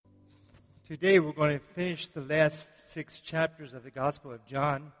Today we're going to finish the last 6 chapters of the Gospel of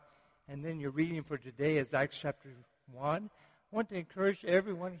John, and then your reading for today is Acts chapter 1. I want to encourage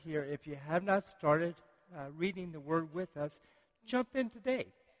everyone here, if you have not started reading the Word with us, jump in today.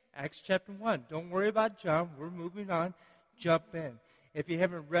 Acts chapter 1. Don't worry about John. We're moving on. Jump in. If you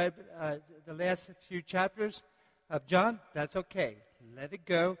haven't read the last few chapters of John, that's okay. Let it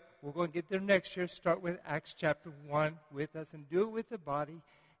go. We're going to get there next year. Start with Acts chapter 1 with us and do it with the body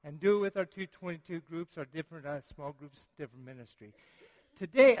and do it with our 222 groups, our different small groups, different ministry.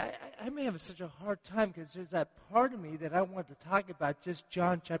 Today, I may have such a hard time because there's that part of me that I want to talk about just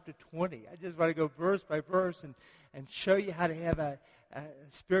John chapter 20. I just want to go verse by verse and show you how to have a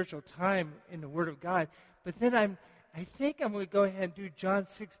spiritual time in the Word of God. But then I think I'm going to go ahead and do John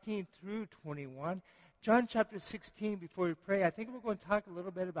 16 through 21. John chapter 16, before we pray, I think we're going to talk a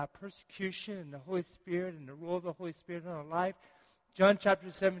little bit about persecution and the Holy Spirit and the role of the Holy Spirit in our life. John chapter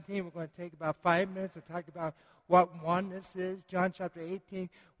 17, we're going to take about 5 minutes and talk about what oneness is. John chapter 18,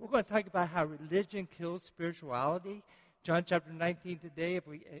 we're going to talk about how religion kills spirituality. John chapter 19 today, if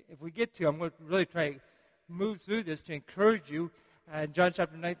we get to, I'm going to really try to move through this to encourage you. John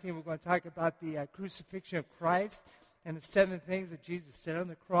chapter 19, we're going to talk about the crucifixion of Christ and the 7 things that Jesus said on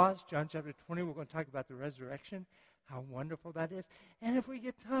the cross. John chapter 20, we're going to talk about the resurrection, how wonderful that is. And if we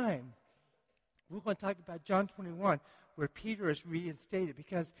get time, we're going to talk about John 21, where Peter is reinstated.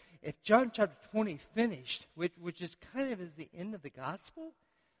 Because if John chapter 20 finished, which is kind of is the end of the gospel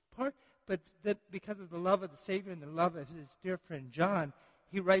part, but because of the love of the Savior and the love of his dear friend John,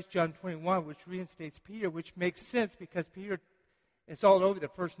 he writes John 21, which reinstates Peter, which makes sense because Peter is all over the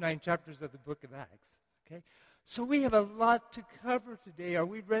first 9 chapters of the book of Acts. Okay? So we have a lot to cover today. Are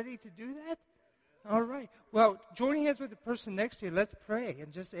we ready to do that? All right. Well, join hands with the person next to you. Let's pray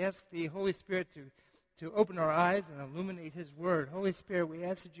and just ask the Holy Spirit to open our eyes and illuminate his word. Holy Spirit, we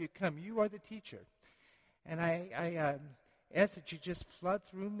ask that you come. You are the teacher. And I ask that you just flood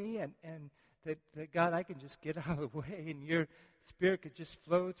through me and that, God, I can just get out of the way and your Spirit could just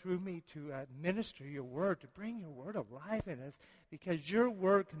flow through me to minister your word, to bring your word alive in us, because your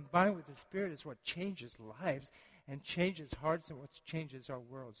word combined with the Spirit is what changes lives and changes hearts and what changes our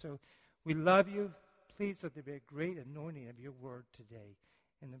world. So we love you. Please let there be a great anointing of your word today.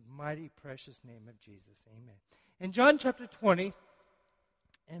 In the mighty, precious name of Jesus. Amen. In John chapter 20,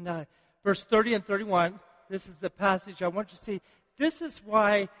 and verse 30 and 31, this is the passage I want you to see. This is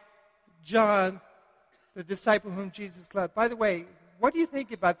why John, the disciple whom Jesus loved. By the way, what do you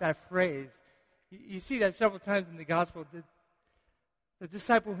think about that phrase? You see that several times in the gospel. The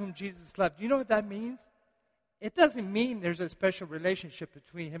disciple whom Jesus loved. Do you know what that means? It doesn't mean there's a special relationship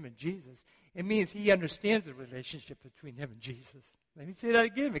between him and Jesus. It means he understands the relationship between him and Jesus. Let me say that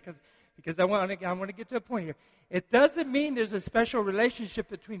again because I want to get to a point here. It doesn't mean there's a special relationship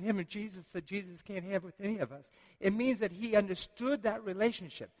between him and Jesus that Jesus can't have with any of us. It means that he understood that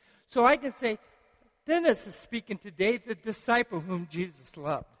relationship. So I can say, Dennis is speaking today, the disciple whom Jesus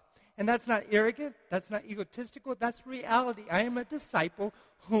loved. And that's not arrogant. That's not egotistical. That's reality. I am a disciple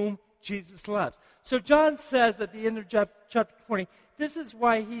whom Jesus loves. So John says at the end of chapter 20, this is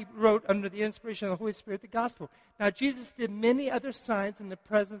why he wrote under the inspiration of the Holy Spirit the gospel. Now Jesus did many other signs in the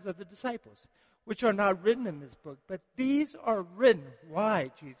presence of the disciples, which are not written in this book. But these are written.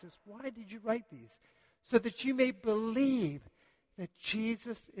 Why, Jesus? Why did you write these? So that you may believe that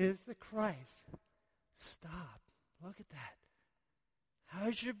Jesus is the Christ. Stop. Look at that.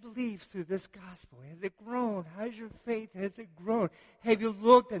 How's your belief through this gospel? Has it grown? How's your faith? Has it grown? Have you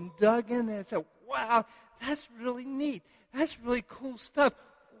looked and dug in there and said, wow, that's really neat. That's really cool stuff.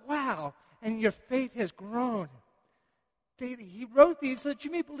 Wow. And your faith has grown. He wrote these so that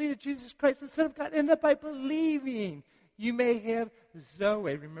you may believe that Jesus Christ, the Son of God, and that by believing you may have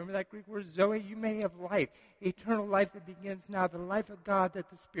Zoe. Remember that Greek word Zoe? You may have life, eternal life that begins now, the life of God that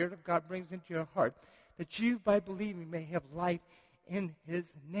the Spirit of God brings into your heart, that you by believing may have life in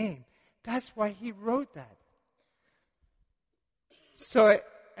his name. That's why he wrote that. So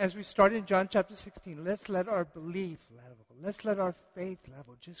as we start in John chapter 16, let's let our belief level, let's let our faith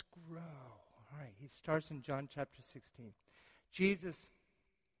level just grow. All right, he starts in John chapter 16. Jesus,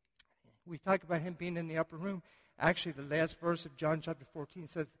 we talk about him being in the upper room. Actually, the last verse of John chapter 14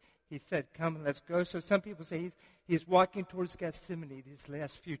 says, he said, come and let's go. So some people say he's walking towards Gethsemane, these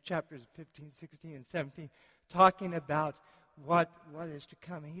last few chapters, 15, 16, and 17, talking about what is to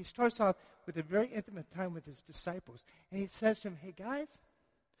come. And he starts off with a very intimate time with his disciples. And he says to them, hey guys,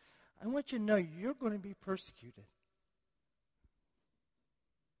 I want you to know you're going to be persecuted.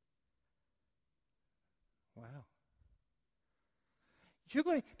 Wow. You're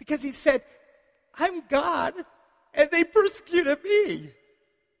going to, because he said, I'm God, and they persecuted me.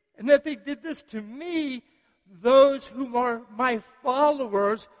 And that they did this to me, those who are my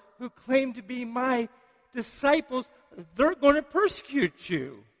followers, who claim to be my disciples, they're going to persecute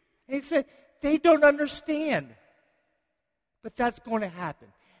you. And he said, they don't understand. But that's going to happen.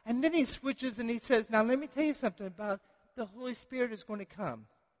 And then he switches and he says, now let me tell you something about the Holy Spirit is going to come.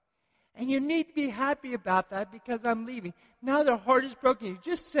 And you need to be happy about that because I'm leaving. Now their heart is broken. You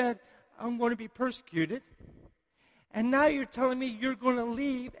just said, I'm going to be persecuted. And now you're telling me you're going to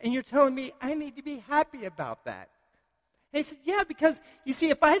leave, and you're telling me I need to be happy about that. And he said, yeah, because, you see,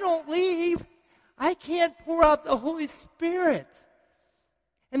 if I don't leave, I can't pour out the Holy Spirit.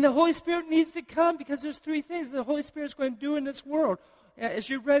 And the Holy Spirit needs to come because there's three things the Holy Spirit is going to do in this world. As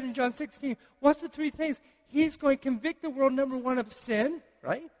you read in John 16, what's the three things? He's going to convict the world, number one, of sin,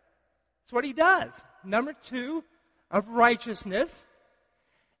 right? That's what he does. Number two, of righteousness.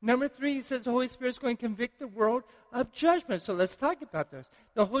 Number three, he says the Holy Spirit is going to convict the world of judgment. So let's talk about those.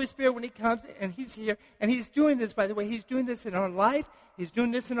 The Holy Spirit, when he comes, and he's here, and he's doing this, by the way, he's doing this in our life. He's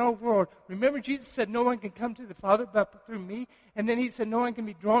doing this in our world. Remember, Jesus said, no one can come to the Father but through me. And then he said, no one can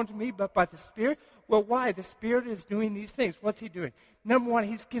be drawn to me but by the Spirit. Well, why? The Spirit is doing these things. What's he doing? Number one,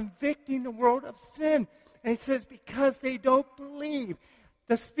 he's convicting the world of sin. And he says, because they don't believe.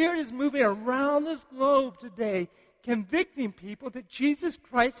 The Spirit is moving around this globe today, convicting people that Jesus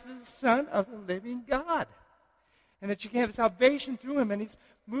Christ is the Son of the living God. And that you can have salvation through him. And he's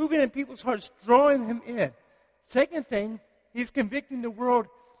moving in people's hearts, drawing them in. Second thing, he's convicting the world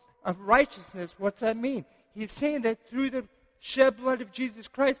of righteousness. What's that mean? He's saying that through the shed blood of Jesus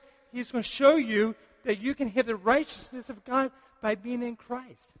Christ, he's going to show you that you can have the righteousness of God by being in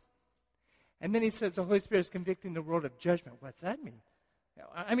Christ. And then he says the Holy Spirit is convicting the world of judgment. What's that mean?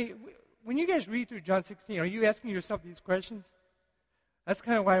 I mean, when you guys read through John 16, are you asking yourself these questions? That's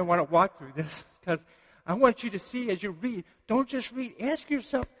kind of why I want to walk through this, because I want you to see as you read, don't just read, ask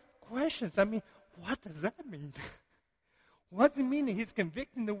yourself questions. I mean, what does that mean? What does it mean that he's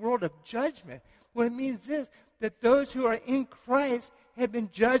convicting the world of judgment? Well, it means this, that those who are in Christ have been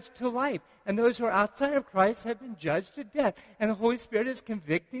judged to life, and those who are outside of Christ have been judged to death. And the Holy Spirit is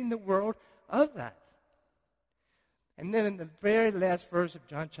convicting the world of that. And then in the very last verse of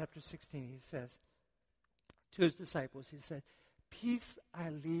John chapter 16, he says to his disciples, he said, peace I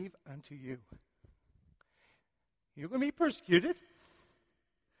leave unto you. You're going to be persecuted.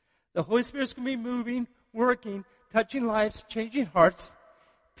 The Holy Spirit's going to be moving, working, touching lives, changing hearts.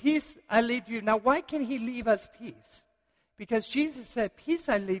 Peace I leave to you. Now, why can he leave us peace? Because Jesus said, peace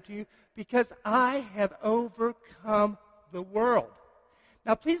I leave to you because I have overcome the world.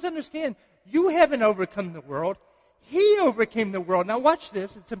 Now, please understand, you haven't overcome the world. He overcame the world. Now watch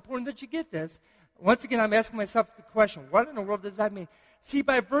this. It's important that you get this. Once again, I'm asking myself the question, what in the world does that mean? See,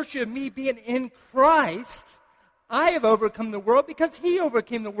 by virtue of me being in Christ, I have overcome the world because he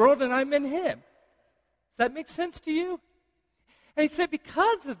overcame the world and I'm in him. Does that make sense to you? And he said,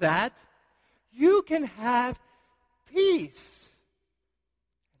 because of that, you can have peace.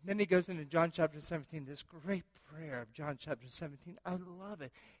 And then he goes into John chapter 17, this great prayer of John chapter 17. I love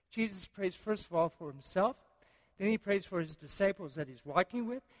it. Jesus prays, first of all, for himself. Then he prays for his disciples that he's walking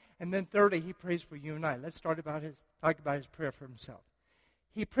with. And then thirdly, he prays for you and I. Let's talk about his prayer for himself.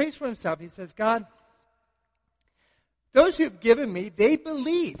 He prays for himself. He says, God, those who have given me, they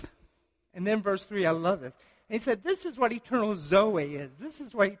believe. And then verse 3, I love this. And he said, this is what eternal Zoe is. This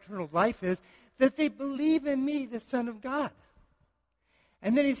is what eternal life is, that they believe in me, the Son of God.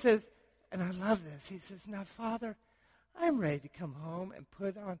 And then he says, and I love this, he says, now, Father, I'm ready to come home and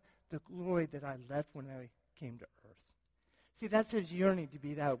put on the glory that I left when I came to earth. See, that's his yearning to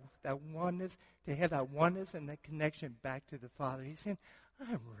be that oneness, to have that oneness and that connection back to the Father. He's saying,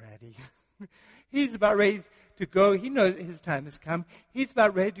 I'm ready. He's about ready to go. He knows his time has come. He's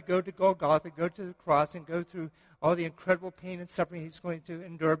about ready to go to Golgotha, go to the cross, and go through all the incredible pain and suffering he's going to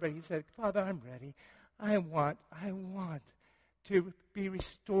endure. But he said, Father, I'm ready. I want to be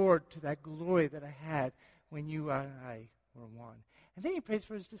restored to that glory that I had when you and I were one. And then he prays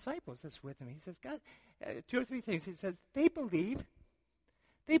for his disciples that's with him. He says, God, two or three things. He says, they believe.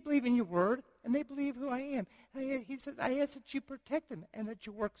 They believe in your word, and they believe who I am. And he says, I ask that you protect them and that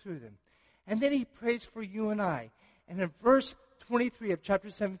you work through them. And then he prays for you and I. And in verse 23 of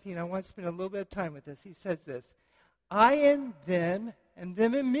chapter 17, I want to spend a little bit of time with this. He says this, I in them and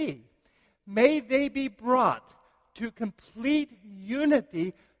them in me, may they be brought to complete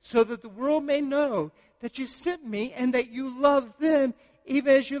unity so that the world may know that you sent me and that you love them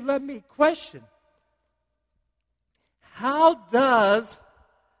even as you love me. Question, how does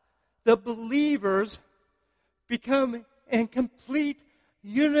the believers become in complete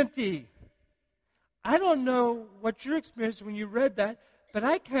unity? I don't know what your experience when you read that, But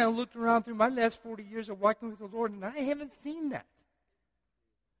I kind of looked around through my last 40 years of walking with the Lord, and I haven't seen that.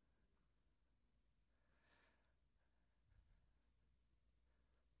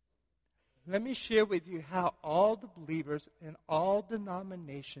 Let me share with you how all the believers in all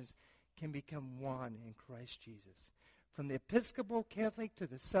denominations can become one in Christ Jesus. From the Episcopal Catholic to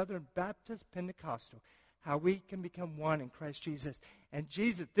the Southern Baptist Pentecostal, how we can become one in Christ Jesus. And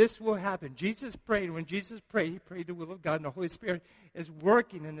Jesus, this will happen. Jesus prayed. When Jesus prayed, he prayed the will of God, and the Holy Spirit is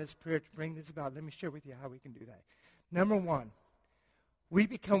working in this prayer to bring this about. Let me share with you how we can do that. Number one, we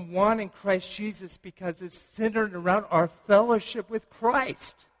become one in Christ Jesus because it's centered around our fellowship with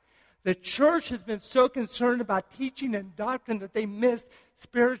Christ. The church has been so concerned about teaching and doctrine that they missed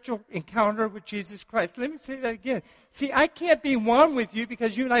spiritual encounter with Jesus Christ. Let me say that again. See, I can't be one with you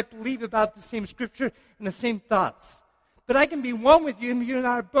because you and I believe about the same scripture and the same thoughts. But I can be one with you, and you and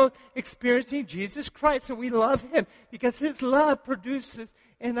I are both experiencing Jesus Christ, and we love him because his love produces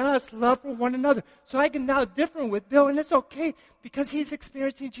in us love for one another. So I can now differ with Bill, and it's okay because he's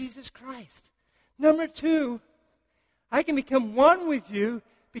experiencing Jesus Christ. Number two, I can become one with you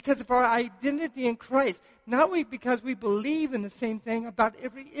because of our identity in Christ. Not because we believe in the same thing about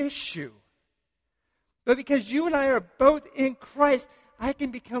every issue. But because you and I are both in Christ, I can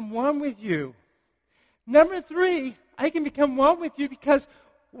become one with you. Number three, I can become one with you because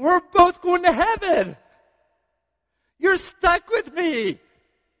we're both going to heaven. You're stuck with me.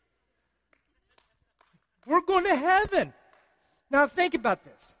 We're going to heaven. Now think about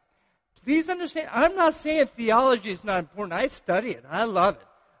this. Please understand, I'm not saying theology is not important. I study it. I love it.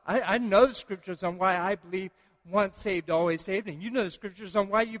 I know the scriptures on why I believe once saved, always saved. And you know the scriptures on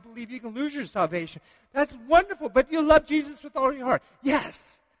why you believe you can lose your salvation. That's wonderful. But you love Jesus with all your heart.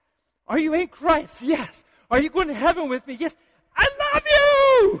 Yes. Are you in Christ? Yes. Are you going to heaven with me? Yes. I love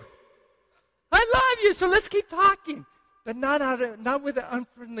you. I love you. So let's keep talking. But not with an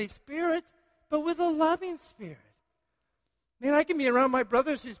unfriendly spirit, but with a loving spirit. Man, I can be around my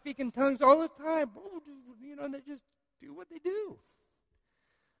brothers who speak in tongues all the time. And they just do what they do.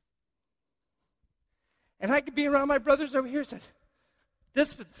 And I could be around my brothers over here and say,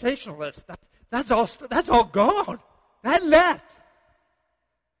 dispensationalists, that's all gone. That left.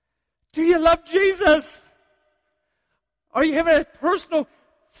 Do you love Jesus? Are you having a personal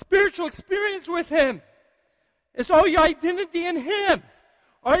spiritual experience with him? Is all your identity in him?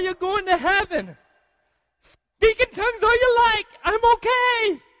 Are you going to heaven? Speak in tongues all you like. I'm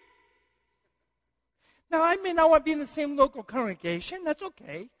okay. Now, I may not want to be in the same local congregation. That's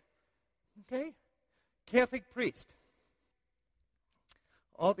okay. Okay? Catholic priest.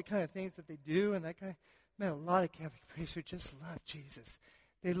 All the kind of things that they do and that kind of, man, a lot of Catholic priests who just love Jesus.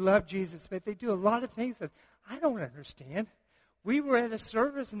 They love Jesus, but they do a lot of things that I don't understand. We were at a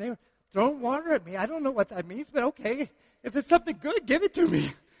service and they were throwing water at me. I don't know what that means, but okay. If it's something good, give it to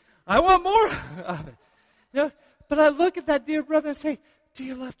me. I want more of it. You know? But I look at that dear brother and say, do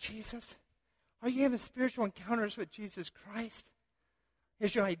you love Jesus? Are you having spiritual encounters with Jesus Christ?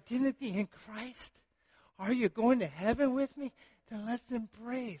 Is your identity in Christ? Are you going to heaven with me? Then let's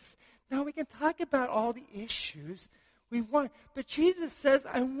embrace. Now we can talk about all the issues we want. But Jesus says,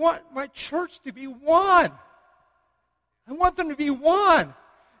 I want my church to be one. I want them to be one.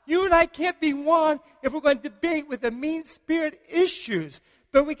 You and I can't be one if we're going to debate with the mean spirit issues.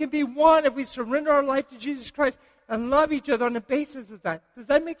 But we can be one if we surrender our life to Jesus Christ and love each other on the basis of that. Does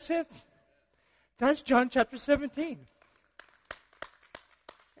that make sense? That's John chapter 17.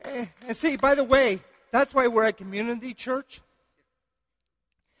 And see, by the way, that's why we're a community church.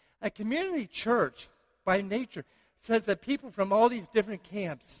 A community church, by nature, says that people from all these different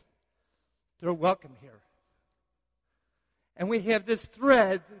camps, they're welcome here. And we have this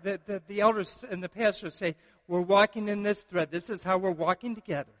thread that the elders and the pastors say, we're walking in this thread. This is how we're walking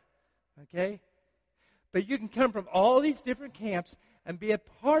together. Okay? But you can come from all these different camps and be a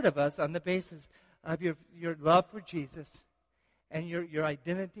part of us on the basis of your love for Jesus and your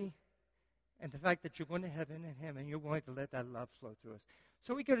identity and the fact that you're going to heaven in him and you're going to let that love flow through us.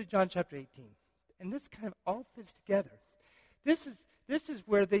 So we go to John chapter 18. And this kind of all fits together. This is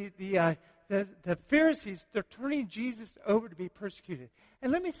where the Pharisees, they're turning Jesus over to be persecuted.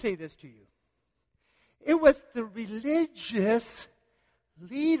 And let me say this to you. It was the religious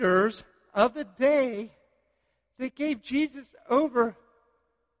leaders of the day that gave Jesus over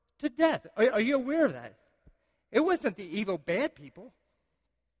to death. Are you aware of that? It wasn't the evil, bad people.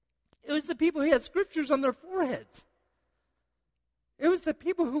 It was the people who had scriptures on their foreheads. It was the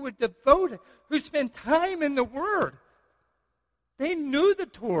people who were devoted, who spent time in the Word. They knew the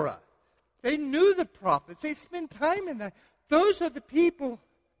Torah. They knew the prophets. They spent time in that. Those are the people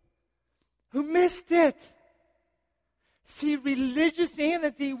who missed it. See,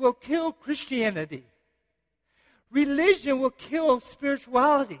 religiousity will kill Christianity. Religion will kill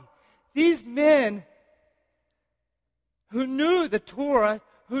spirituality. These men who knew the Torah,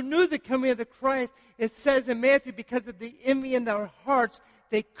 who knew the coming of the Christ, it says in Matthew, because of the envy in their hearts,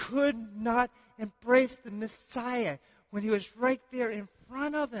 they could not embrace the Messiah when he was right there in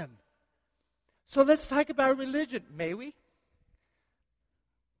front of them. So let's talk about religion, may we?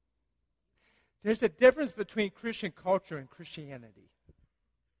 There's a difference between Christian culture and Christianity.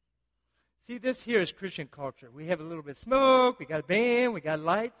 See, this here is Christian culture. We have a little bit of smoke, we got a band, we got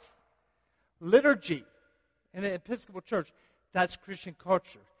lights. Liturgy in an Episcopal church, that's Christian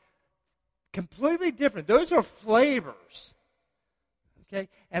culture. Completely different. Those are flavors. Okay?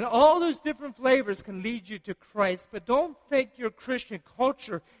 And all those different flavors can lead you to Christ, but don't think your Christian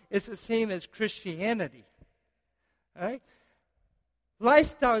culture is the same as Christianity. All right?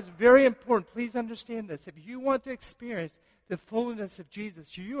 Lifestyle is very important. Please understand this. If you want to experience the fullness of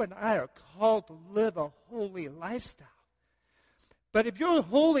Jesus, you and I are called to live a holy lifestyle. But if your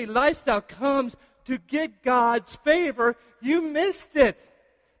holy lifestyle comes to get God's favor, you missed it.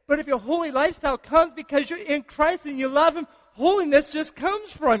 But if your holy lifestyle comes because you're in Christ and you love Him, holiness just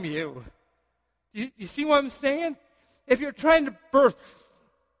comes from you. You see what I'm saying? If you're trying to birth,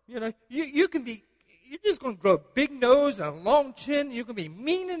 you can be, you're just going to grow a big nose and a long chin. You can be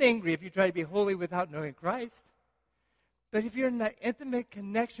mean and angry if you try to be holy without knowing Christ. But if you're in that intimate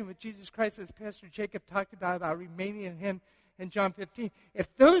connection with Jesus Christ, as Pastor Jacob talked about remaining in Him in John 15, if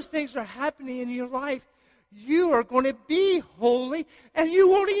those things are happening in your life, you are going to be holy and you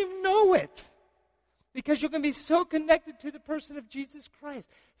won't even know it. Because you're going to be so connected to the person of Jesus Christ.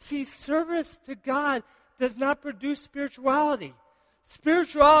 See, service to God does not produce spirituality.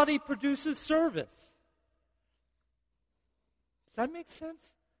 Spirituality produces service. Does that make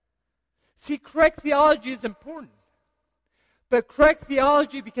sense? See, correct theology is important. But correct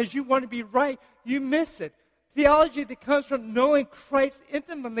theology, because you want to be right, you miss it. Theology that comes from knowing Christ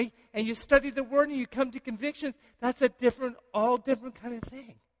intimately, and you study the Word and you come to convictions, that's a all different kind of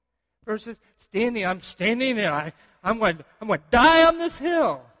thing. Versus I'm standing and I'm going to die on this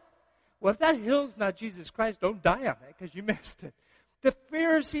hill. Well, if that hill's not Jesus Christ, don't die on it because you missed it. The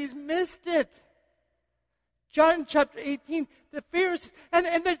Pharisees missed it. John chapter 18, the Pharisees and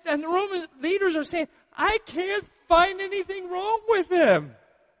the Roman leaders are saying, I can't find anything wrong with him.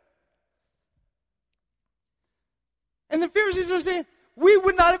 And the Pharisees are saying, we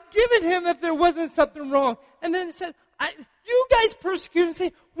would not have given him if there wasn't something wrong. And then it said, you guys persecute him and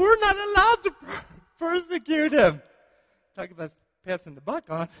say, we're not allowed to persecute him. Talking about passing the buck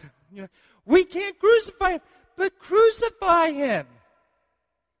on. We can't crucify him, but crucify him.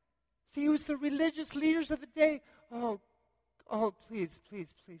 See, it was the religious leaders of the day. Oh, please.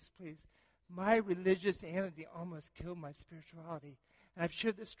 My religious entity almost killed my spirituality. And I've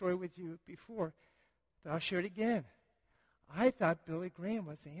shared this story with you before, but I'll share it again. I thought Billy Graham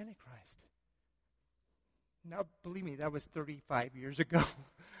was the Antichrist. Now, believe me, that was 35 years ago,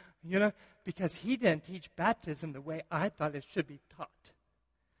 because he didn't teach baptism the way I thought it should be taught.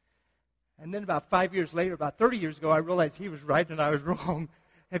 And then about 5 years later, about 30 years ago, I realized he was right and I was wrong.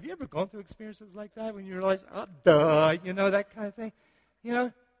 Have you ever gone through experiences like that when you realize, that kind of thing?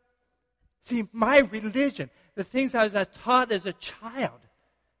 See, my religion, the things I was taught as a child,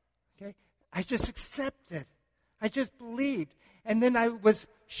 okay, I just accepted. I just believed. And then I was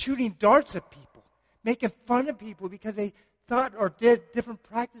shooting darts at people, making fun of people because they thought or did different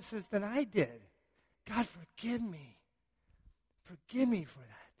practices than I did. God, forgive me. Forgive me for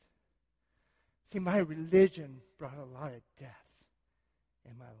that. See, my religion brought a lot of death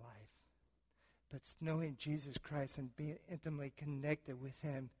in my life. But knowing Jesus Christ and being intimately connected with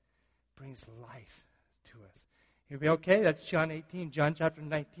Him brings life to us. You'll be okay? That's John 18, John chapter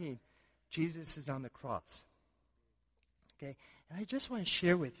 19. Jesus is on the cross. Okay? And I just want to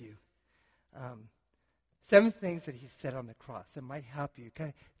share with you 7 things that He said on the cross that might help you.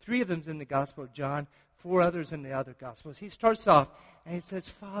 3 of them in the Gospel of John, 4 others in the other Gospels. He starts off and He says,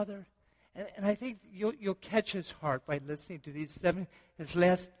 Father, and I think you'll catch His heart by listening to His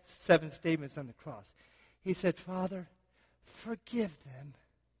last 7 statements on the cross. He said, Father, forgive them.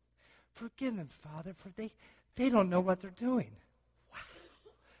 Forgive them, Father, for they don't know what they're doing. Wow,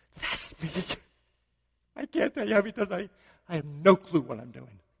 that's me. I can't tell you because I have no clue what I'm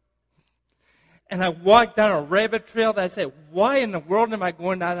doing. And I walked down a rabbit trail that I said, why in the world am I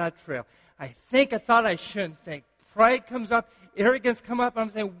going down that trail? I thought I shouldn't think. Pride comes up, arrogance comes up, and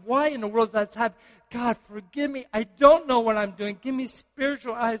I'm saying, why in the world is that happening? God, forgive me. I don't know what I'm doing. Give me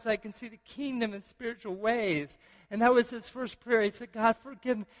spiritual eyes so I can see the kingdom in spiritual ways. And that was his first prayer. He said, God,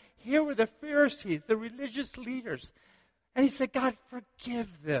 forgive me. Here were the Pharisees, the religious leaders. And he said, God,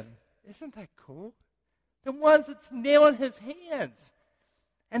 forgive them. Isn't that cool? The ones that's nailing his hands.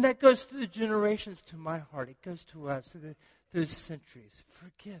 And that goes through the generations to my heart. It goes to us through the centuries.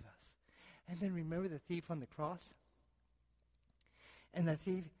 Forgive us. And then remember the thief on the cross? And the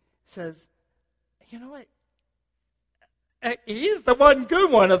thief says, you know what? He's the one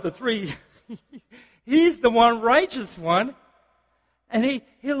good one of the three. He's the one righteous one. And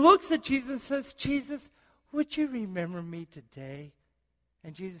he looks at Jesus and says, Jesus, would you remember me today?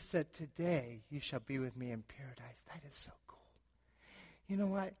 And Jesus said, today you shall be with me in paradise. That is so cool. You know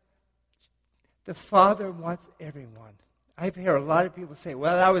what? The Father wants everyone. I've heard a lot of people say,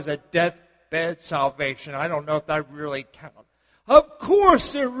 well, that was a deathbed salvation. I don't know if that really counted. Of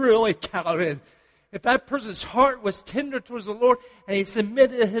course it really counted. If that person's heart was tender towards the Lord and he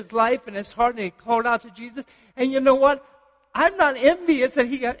submitted his life and his heart and he called out to Jesus. And you know what? I'm not envious that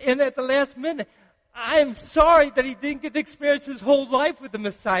he got in at the last minute. I'm sorry that he didn't get to experience his whole life with the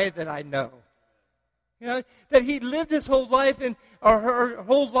Messiah that I know. You know, that he lived his whole life or her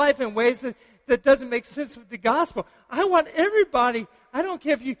whole life in ways that doesn't make sense with the gospel. I want everybody, I don't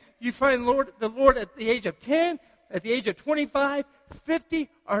care if you find the Lord at the age of 10, at the age of 25, 50,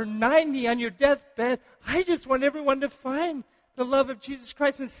 or 90 on your deathbed. I just want everyone to find the love of Jesus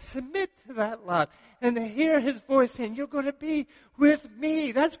Christ and submit to that love. And to hear his voice saying, you're going to be with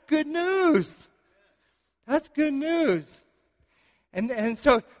me. That's good news. That's good news. And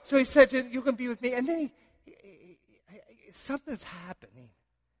so he said, you're going to be with me. And then something's happening.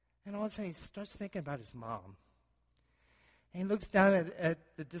 And all of a sudden he starts thinking about his mom. And he looks down at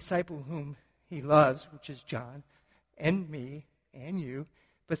the disciple whom he loves, which is John, and me, and you.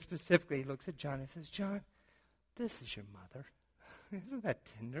 But specifically he looks at John and says, John, this is your mother. Isn't that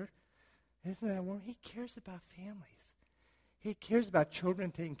tender? Isn't that warm? He cares about families. He cares about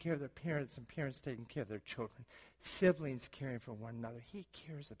children taking care of their parents and parents taking care of their children. Siblings caring for one another. He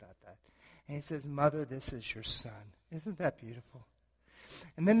cares about that. And he says, Mother, this is your son. Isn't that beautiful?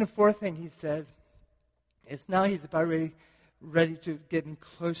 And then the fourth thing he says is now he's about ready to getting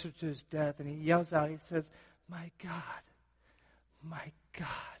closer to his death. And he yells out, he says, my God,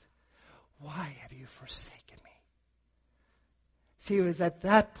 why have you forsaken me? See, it was at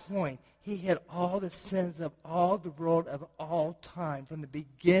that point he had all the sins of all the world of all time, from the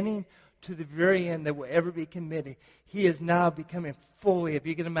beginning to the very end that will ever be committed. He is now becoming fully, if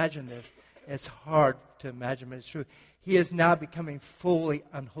you can imagine this, it's hard to imagine, but it's true. He is now becoming fully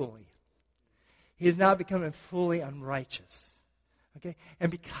unholy. He is now becoming fully unrighteous. Okay?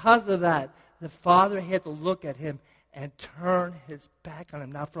 And because of that, the Father had to look at him and turn his back on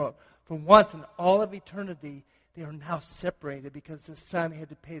him. Now, for once in all of eternity, they are now separated because the Son had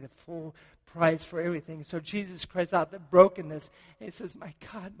to pay the full price for everything. So Jesus cries out the brokenness, and he says, my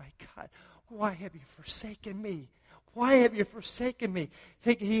God, why have you forsaken me? Why have you forsaken me?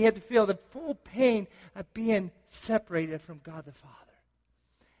 He had to feel the full pain of being separated from God the Father.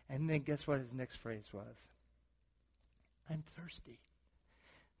 And then guess what his next phrase was? I'm thirsty.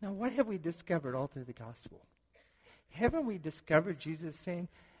 Now, what have we discovered all through the gospel? Haven't we discovered Jesus saying,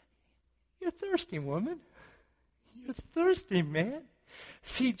 you're thirsty, woman. You're thirsty, man.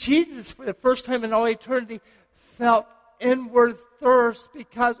 See, Jesus, for the first time in all eternity, felt inward thirst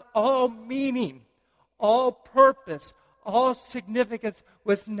because all meaning, all purpose, all significance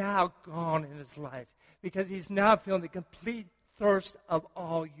was now gone in his life. Because he's now feeling the complete thirst of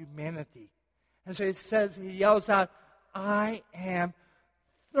all humanity. And so he yells out, I am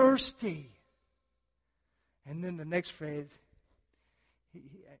thirsty. And then the next phrase,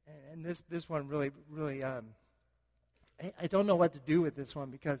 and this one really, I don't know what to do with this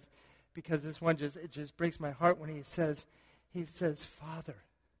one because this one just breaks my heart when he says, Father,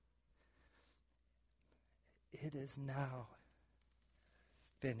 it is now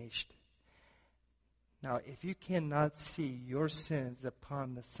finished. Now, if you cannot see your sins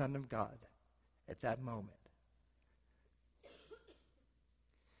upon the Son of God at that moment,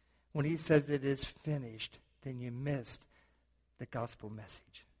 when he says it is finished, then you missed the gospel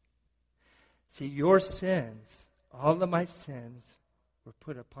message. See, your sins, all of my sins, were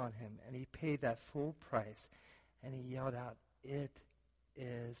put upon him, and he paid that full price, and he yelled out, it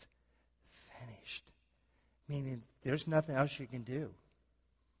is finished. Meaning, there's nothing else you can do.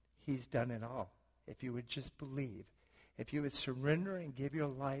 He's done it all. If you would just believe, if you would surrender and give your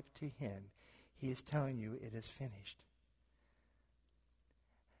life to him, he is telling you it is finished.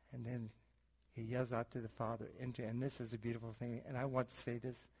 And then he yells out to the Father, and this is a beautiful thing, and I want to say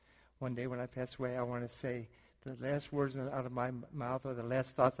this one day when I pass away. I want to say the last words out of my mouth or the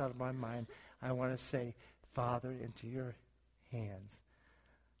last thoughts out of my mind. I want to say, Father, into your hands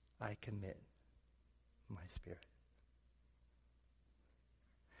I commit my spirit.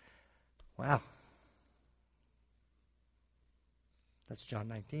 Wow. That's John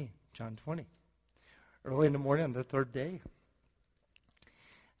 19, John 20. Early in the morning on the third day,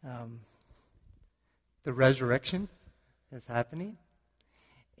 the resurrection is happening,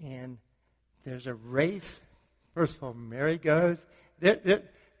 and there's a race. First of all, Mary goes. I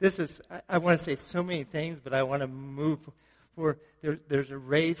want to say so many things, but I want to move for. There's a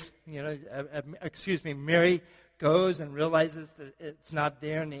race. Mary goes and realizes that it's not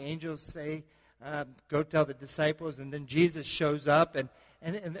there, and the angels say, "Go tell the disciples." And then Jesus shows up, and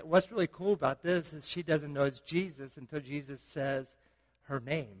what's really cool about this is she doesn't know it's Jesus until Jesus says her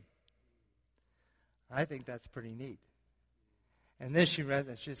name. I think that's pretty neat. And then she runs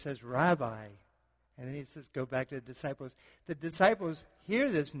and she says, "Rabbi." And then he says, "Go back to the disciples." The disciples hear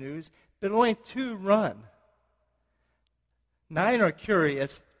this news, but only 2 run. 9 are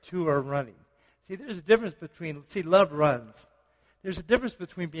curious, 2 are running. See, there's a difference between, love runs. There's a difference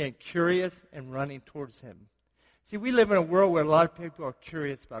between being curious and running towards him. See, we live in a world where a lot of people are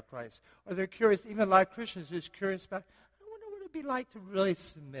curious about Christ. Or they're curious, even a lot of Christians are just curious about, I wonder what it'd be like to really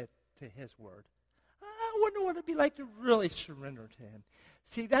submit to his word. I wonder what it'd be like to really surrender to him.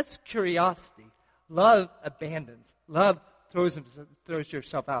 See, that's curiosity. Love abandons. Love throws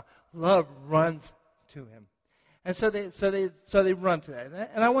yourself out. Love runs to him. And so they run to that.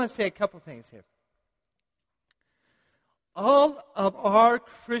 And I want to say a couple things here. All of our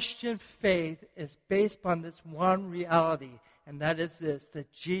Christian faith is based upon this one reality, and that is this,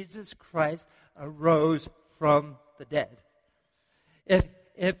 that Jesus Christ arose from the dead.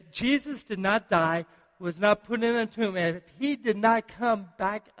 If Jesus did not die, was not put in a tomb, and if he did not come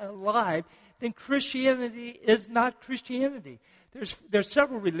back alive, then Christianity is not Christianity. There's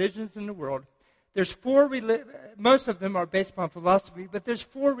several religions in the world. There's 4 most of them are based upon philosophy, but there's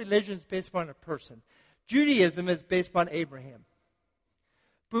 4 religions based upon a person. Judaism is based upon Abraham.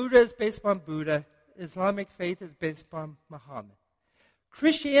 Buddha is based upon Buddha. Islamic faith is based upon Muhammad.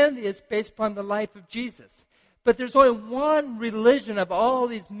 Christianity is based upon the life of Jesus. But there's only one religion of all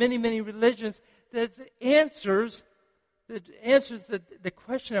these many, many religions that answers the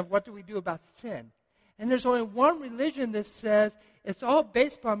question of what do we do about sin. And there's only one religion that says it's all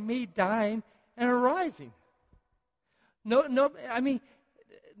based upon me dying and arising.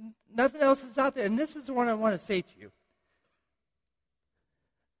 Nothing else is out there. And this is the one I want to say to you.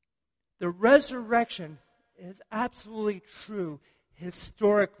 The resurrection is absolutely true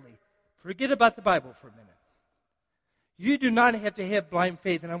historically. Forget about the Bible for a minute. You do not have to have blind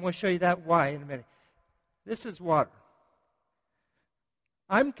faith, and I'm going to show you that why in a minute. This is water.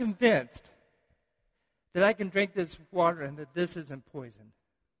 I'm convinced that I can drink this water and that this isn't poison.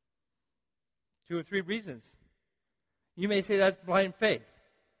 2 or 3 reasons. You may say that's blind faith.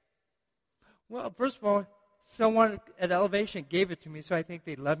 Well, first of all, someone at Elevation gave it to me, so I think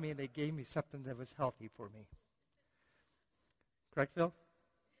they love me and they gave me something that was healthy for me. Correct, Phil?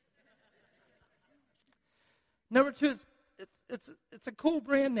 Number 2, it's a cool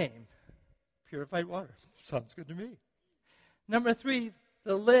brand name. Purified water. Sounds good to me. Number 3,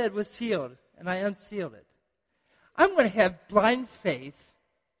 the lid was sealed, and I unsealed it. I'm going to have blind faith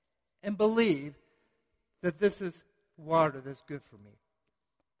and believe that this is water that's good for me.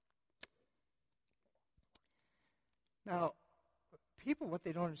 Now, people, what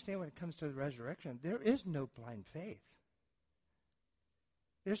they don't understand when it comes to the resurrection, there is no blind faith.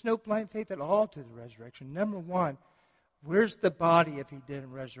 There's no blind faith at all to the resurrection. Number 1, where's the body if he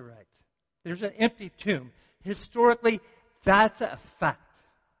didn't resurrect? There's an empty tomb. Historically, that's a fact.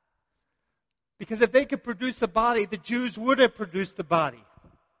 Because if they could produce the body, the Jews would have produced the body.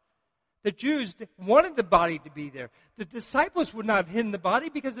 The Jews wanted the body to be there. The disciples would not have hidden the body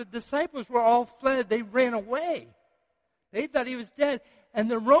because the disciples were all fled. They ran away. They thought he was dead. And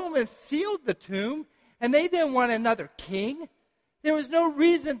the Romans sealed the tomb, and they didn't want another king. There was no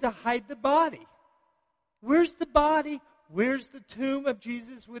reason to hide the body. Where's the body? Where's the tomb of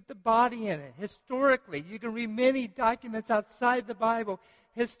Jesus with the body in it? Historically, you can read many documents outside the Bible.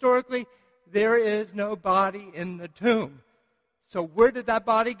 Historically, there is no body in the tomb. So where did that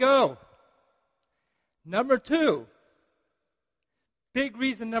body go? Number 2, big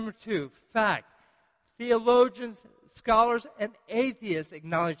reason number 2, fact. Theologians, scholars, and atheists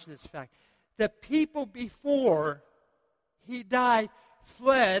acknowledge this fact. The people before he died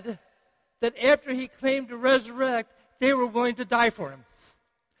fled, that after he claimed to resurrect, they were willing to die for him.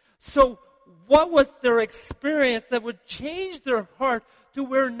 So what was their experience that would change their heart to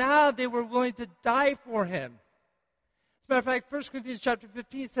where now they were willing to die for him? As a matter of fact, 1 Corinthians chapter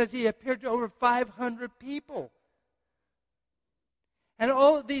 15 says he appeared to over 500 people. And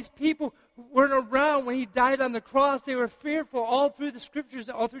all of these people who weren't around when he died on the cross, they were fearful all through the scriptures,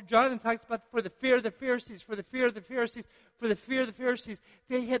 all through John. It talks about for the fear of the Pharisees, for the fear of the Pharisees, for the fear of the Pharisees.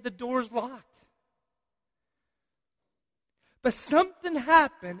 They had the doors locked. But something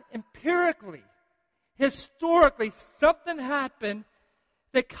happened empirically, historically, something happened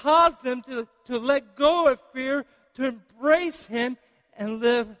that caused them to let go of fear, to embrace him, and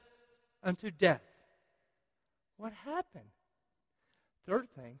live unto death. What happened? Third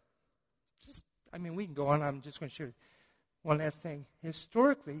thing, we can go on. I'm just going to share one last thing.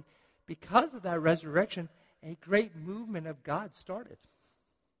 Historically, because of that resurrection, a great movement of God started.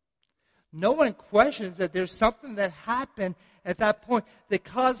 No one questions that there's something that happened at that point that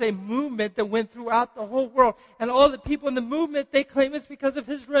caused a movement that went throughout the whole world. And all the people in the movement, they claim it's because of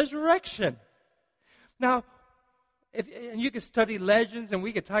his resurrection. Now, and you can study legends, and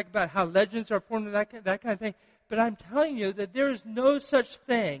we could talk about how legends are formed and that kind of thing. But I'm telling you that there is no such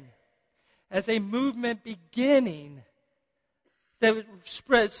thing as a movement beginning that would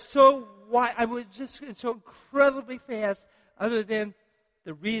spread so wide, so incredibly fast, other than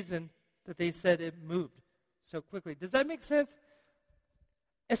the reason that they said it moved so quickly. Does that make sense?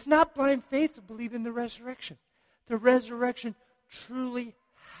 It's not blind faith to believe in the resurrection. The resurrection truly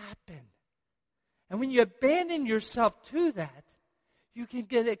happened. And when you abandon yourself to that, you can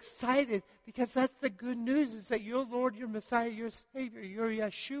get excited because that's the good news, is that your Lord, your Messiah, your Savior, your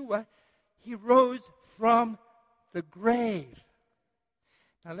Yeshua, he rose from the grave.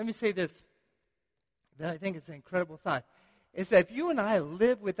 Now let me say this, that I think it's an incredible thought, is that if you and I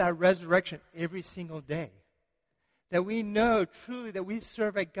live with our resurrection every single day, that we know truly that we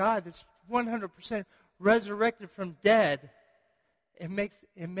serve a God that's 100% resurrected from dead, it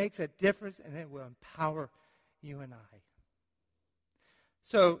makes a difference, and it will empower you and I.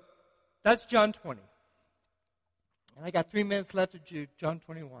 So, that's John 20. And I got 3 minutes left of John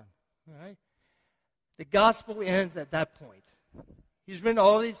 21. All right? The gospel ends at that point. He's written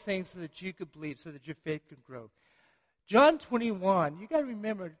all these things so that you could believe, so that your faith could grow. John 21, you got to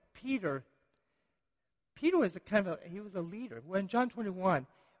remember, Peter was he was a leader. When John 21,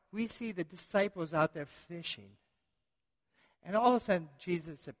 we see the disciples out there fishing. And all of a sudden,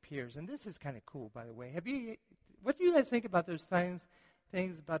 Jesus appears. And this is kind of cool, by the way. What do you guys think about those things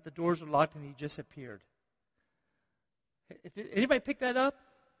about the doors are locked and he just appeared? Did anybody pick that up?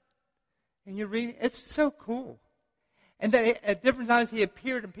 And you're reading, it's so cool. And that at different times he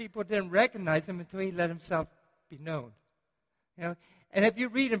appeared and people didn't recognize him until he let himself be known. You know? And if you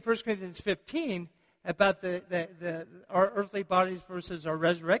read in 1 Corinthians 15 about our earthly bodies versus our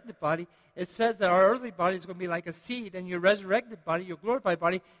resurrected body, it says that our earthly body is going to be like a seed, and your resurrected body, your glorified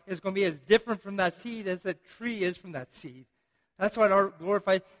body, is going to be as different from that seed as the tree is from that seed. That's what our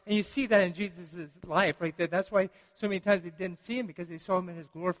glorified, and you see that in Jesus' life right there. That's why so many times they didn't see him, because they saw him in his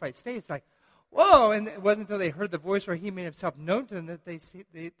glorified state. It's like, whoa! And it wasn't until they heard the voice or he made himself known to them that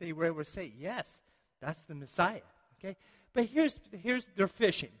they were able to say, yes, that's the Messiah. Okay, but here's they're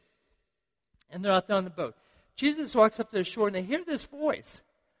fishing, and they're out there on the boat. Jesus walks up to the shore, and they hear this voice.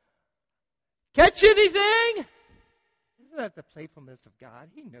 Catch anything? Isn't that the playfulness of God?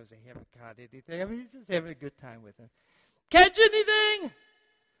 He knows they haven't caught anything. I mean, he's just having a good time with them. Catch anything?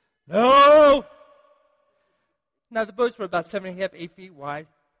 No. Now, the boats were about 7.5, 8 feet wide.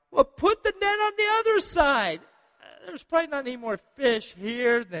 Well, put the net on the other side. There's probably not any more fish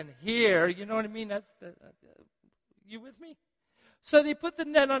here than here. You know what I mean? That's you with me? So they put the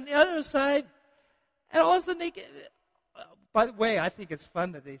net on the other side, and all of a sudden they get... By the way, I think it's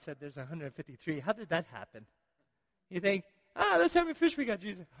fun that they said there's 153. How did that happen? You think, that's how many fish we got,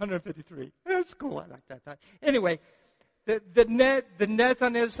 Jesus. 153. That's cool. I like that. Anyway, the net's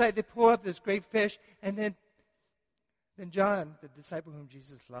on the other side. They pull up this great fish, and then John, the disciple whom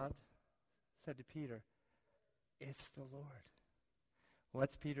Jesus loved, said to Peter, "It's the Lord."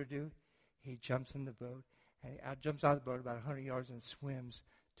 What's Peter do? He jumps in the boat, and he jumps out of the boat about 100 yards and swims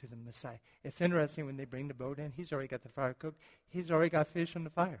to the Messiah. It's interesting when they bring the boat in, he's already got the fire cooked. He's already got fish on the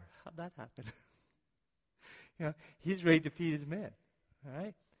fire. How'd that happen? You know, he's ready to feed his men. All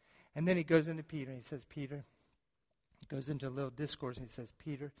right? And then he goes into Peter, and he says, Peter, he goes into a little discourse, and he says,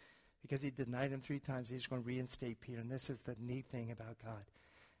 Peter, because he denied him 3 times, he's going to reinstate Peter. And this is the neat thing about God.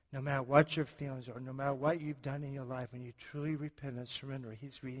 No matter what your feelings are, no matter what you've done in your life, when you truly repent and surrender,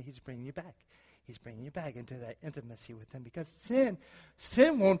 he's bringing you back. He's bringing you back into that intimacy with him, because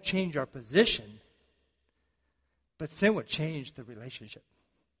sin won't change our position, but sin will change the relationship.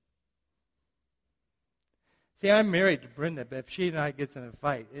 See, I'm married to Brenda, but if she and I gets in a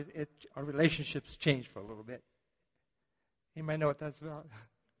fight, our relationships change for a little bit. You might know what that's about.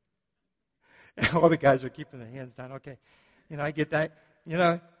 All the guys are keeping their hands down. Okay, I get that.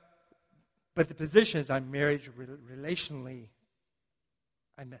 but the position is I'm married relationally.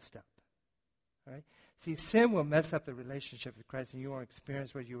 I messed up. All right? See, sin will mess up the relationship with Christ, and you won't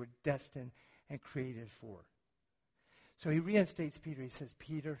experience what you were destined and created for. So he reinstates Peter. He says,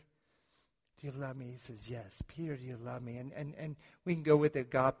 Peter, do you love me? He says, yes. Peter, do you love me? And we can go with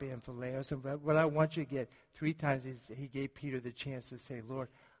agape and phileos. But what I want you to get, 3 times he gave Peter the chance to say, Lord,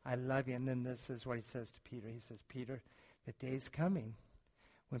 I love you. And then this is what he says to Peter. He says, Peter, the day is coming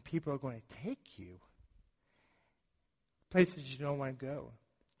when people are going to take you places you don't want to go.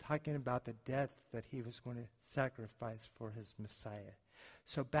 Talking about the death that he was going to sacrifice for his Messiah.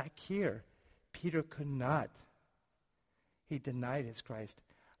 So back here, Peter could not. He denied his Christ.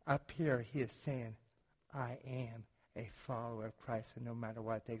 Up here, he is saying, I am a follower of Christ, and no matter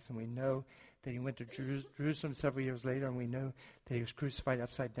what it takes. And we know that he went to Jerusalem several years later, and we know that he was crucified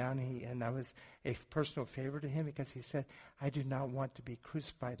upside down, and that was a personal favor to him because he said, I do not want to be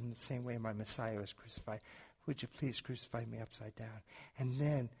crucified in the same way my Messiah was crucified. Would you please crucify me upside down? And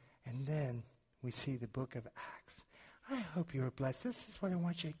then we see the book of Acts. I hope you are blessed. This is what I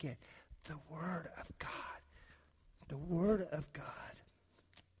want you to get. The Word of God. The Word of God.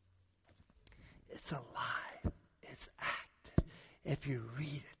 It's alive. It's active. If you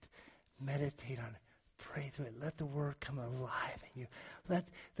read it, meditate on it, pray through it, let the Word come alive in you. Let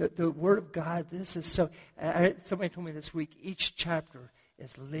the Word of God, this is so, somebody told me this week, each chapter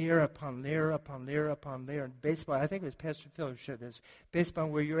is layer upon layer upon layer upon layer. And based on, I think it was Pastor Phil who shared this, based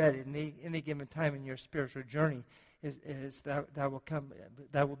on where you're at any given time in your spiritual journey, is that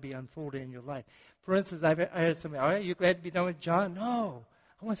will be unfolded in your life. For instance, I had somebody, are you glad to be done with John? No.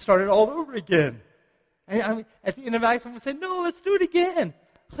 I want to start it all over again. And I mean, at the end of Acts, I'm going to say, no, let's do it again.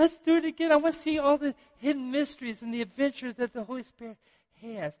 Let's do it again. I want to see all the hidden mysteries and the adventure that the Holy Spirit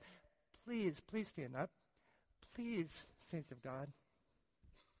has. Please stand up. Please, saints of God.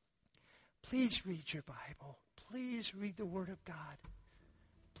 Please read your Bible. Please read the Word of God.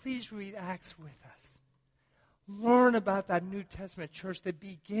 Please read Acts with us. Learn about that New Testament church, the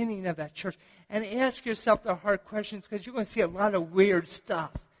beginning of that church, and ask yourself the hard questions because you're going to see a lot of weird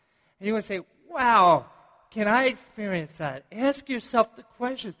stuff. And you're going to say, wow, can I experience that? Ask yourself the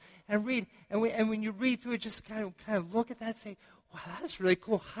questions and read. And when you read through it, just kind of look at that and say, wow, that's really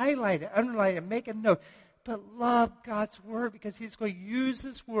cool. Highlight it, underline it, make a note. But love God's Word because He's going to use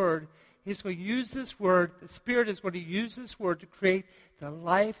this Word. He's going to use this Word. The Spirit is going to use this Word to create the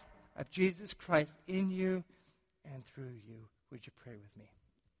life of Jesus Christ in you and through you. Would you pray with me?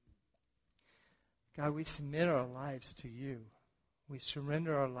 God, we submit our lives to you. We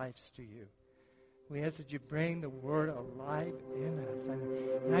surrender our lives to you. We ask that you bring the Word alive in us.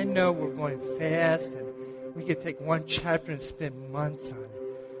 And I know we're going fast, and we could take one chapter and spend months on it.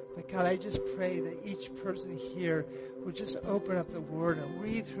 But God, I just pray that each person here will just open up the Word and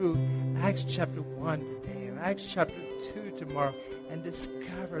read through Acts chapter 1 today and Acts chapter 2 tomorrow and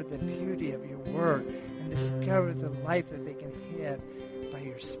discover the beauty of your Word and discover the life that they can have by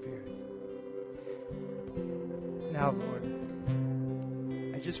your Spirit. Now,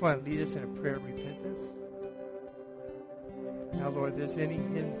 Lord, I just want to lead us in a prayer of repentance. Now, Lord, if there's any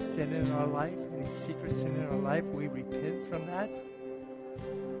hidden sin in our life, any secret sin in our life, we repent from that.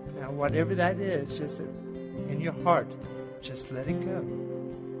 Now, whatever that is, just in your heart, just let it go.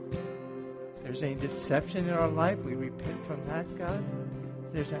 If there's any deception in our life, we repent from that, God.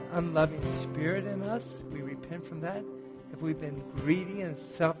 If there's an unloving spirit in us, we repent from that. If we've been greedy and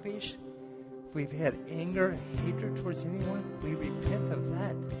selfish, if we've had anger and hatred towards anyone, we repent of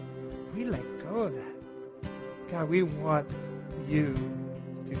that. We let go of that. God, we want you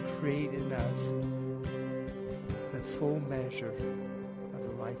to create in us the full measure of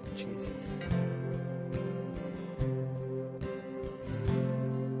the life of Jesus.